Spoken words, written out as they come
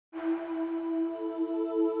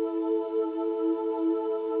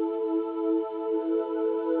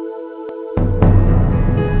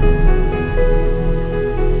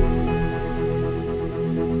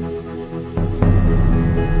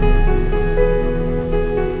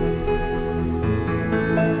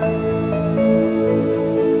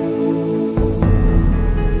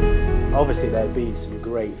obviously there have been some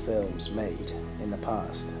great films made in the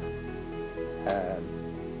past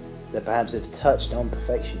that perhaps have touched on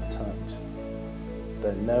perfection at times,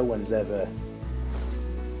 but no one's ever,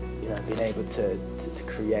 been able to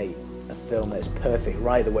create a film that's perfect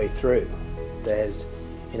right the way through. There's,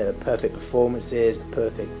 perfect performances, the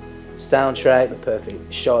perfect soundtrack, the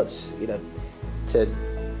perfect shots. To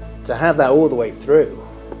have that all the way through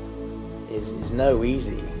is no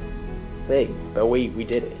easy thing, but we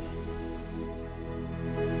did it.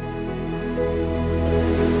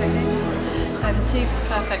 Two for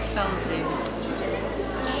perfect film, please. 2 tickets.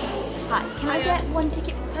 Hi, can I get 1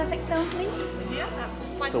 ticket for perfect film, please? Yeah, that's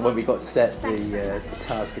fine. So when we got set the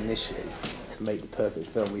task initially to make the perfect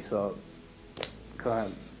film, we thought,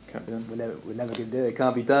 can't be done. We're never going to do it. It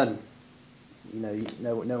can't be done.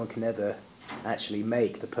 No one can ever actually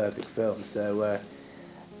make the perfect film. So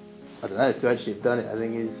I don't know. To actually have done it, I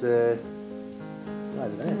think is I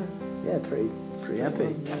don't know. Yeah, pretty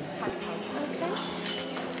happy. That's £5. Okay.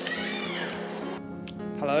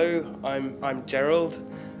 Hello, I'm Gerald,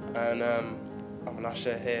 and I'm an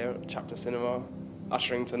usher here at Chapter Cinema,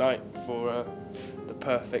 ushering tonight for the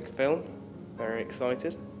perfect film. Very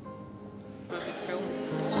excited. Perfect film.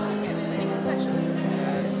 2 tickets. Any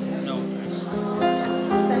concession? No.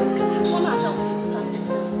 One adult for perfect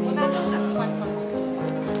film. 1 adult, that's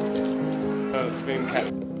 £5. It's been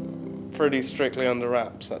kept pretty strictly under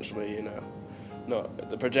wraps, actually.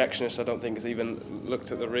 Not the projectionist. I don't think has even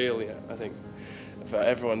looked at the reel yet. I think. But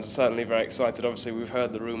everyone's certainly very excited. Obviously, we've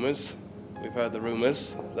heard the rumours. We've heard the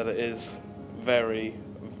rumours that it is very,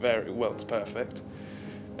 very well. It's perfect,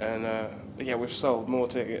 and yeah, we've sold more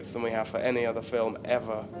tickets than we have for any other film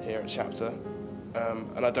ever here at Chapter.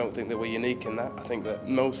 And I don't think that we're unique in that. I think that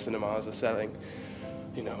most cinemas are selling,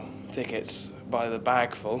 tickets by the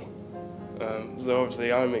bagful. So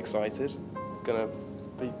obviously, I'm excited. Gonna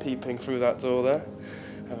be peeping through that door there,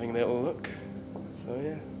 having a little look. So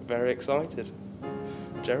yeah, very excited.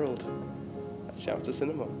 Gerald at Chapter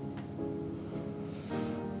Cinema.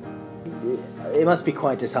 It must be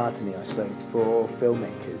quite disheartening, I suppose, for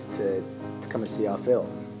filmmakers to come and see our film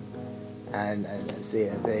and see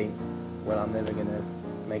it and think, well, I'm never going to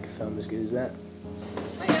make a film as good as that.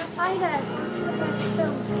 Hi there, the perfect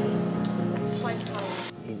film, please. That's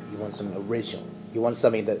 £5. You want something original. You want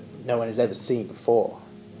something that no one has ever seen before.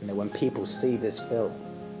 When people see this film,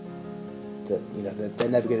 that they're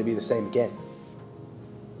never going to be the same again.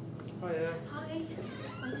 Hi,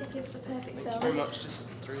 1 ticket for the perfect film. Thank you very much, just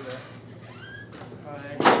through there.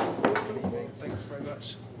 Hi. Thanks very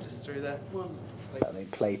much, just through there. I mean,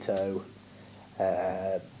 Plato,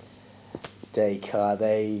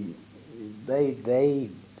 Descartes, they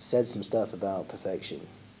said some stuff about perfection,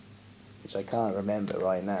 which I can't remember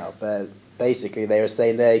right now, but basically they were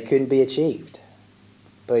saying that it couldn't be achieved.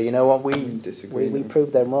 But you know what, we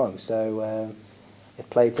proved them wrong. So if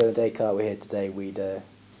Plato and Descartes were here today, we'd have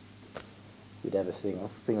a thing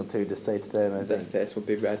or two to say to them. I think their face would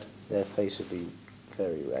be red. Their face would be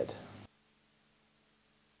very red.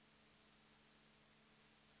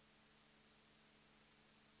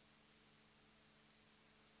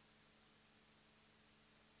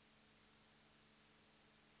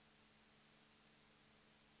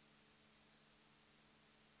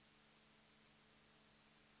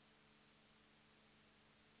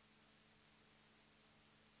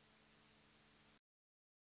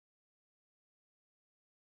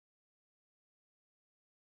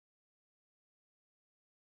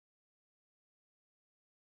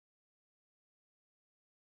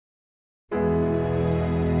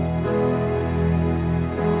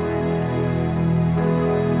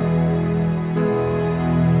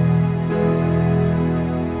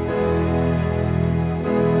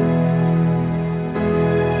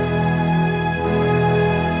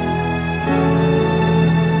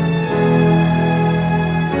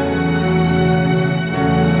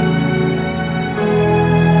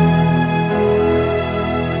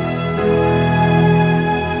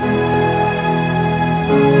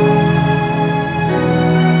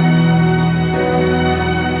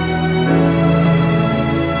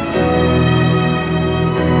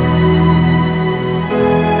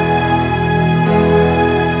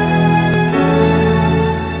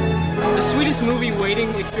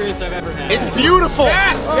 experience I've ever had. It's beautiful!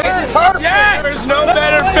 Yes! It's perfect! Yes! There's no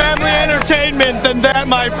better family entertainment than that,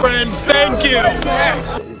 my friends. Thank you!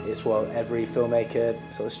 It's what every filmmaker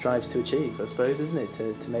sort of strives to achieve, I suppose, isn't it?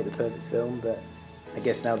 To make the perfect film. But I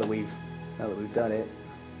guess now that we've done it,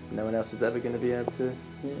 no one else is ever going to be able to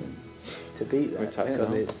beat that,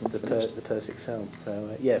 because it's the perfect film.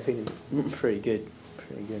 So yeah, feeling pretty good,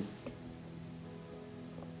 pretty good.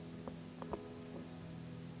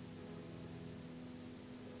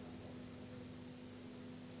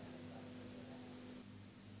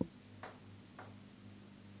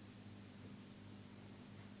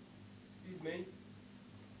 Excuse me.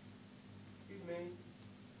 Excuse me.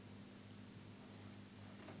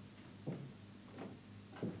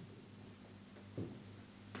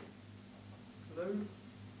 Hello?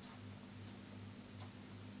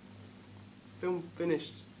 Film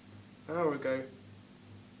finished an hour ago.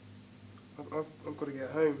 I've got to get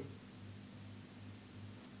home.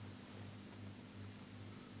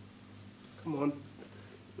 Come on,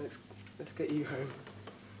 let's get you home.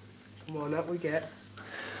 Come on, up we get.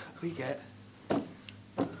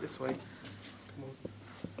 This way. Come on.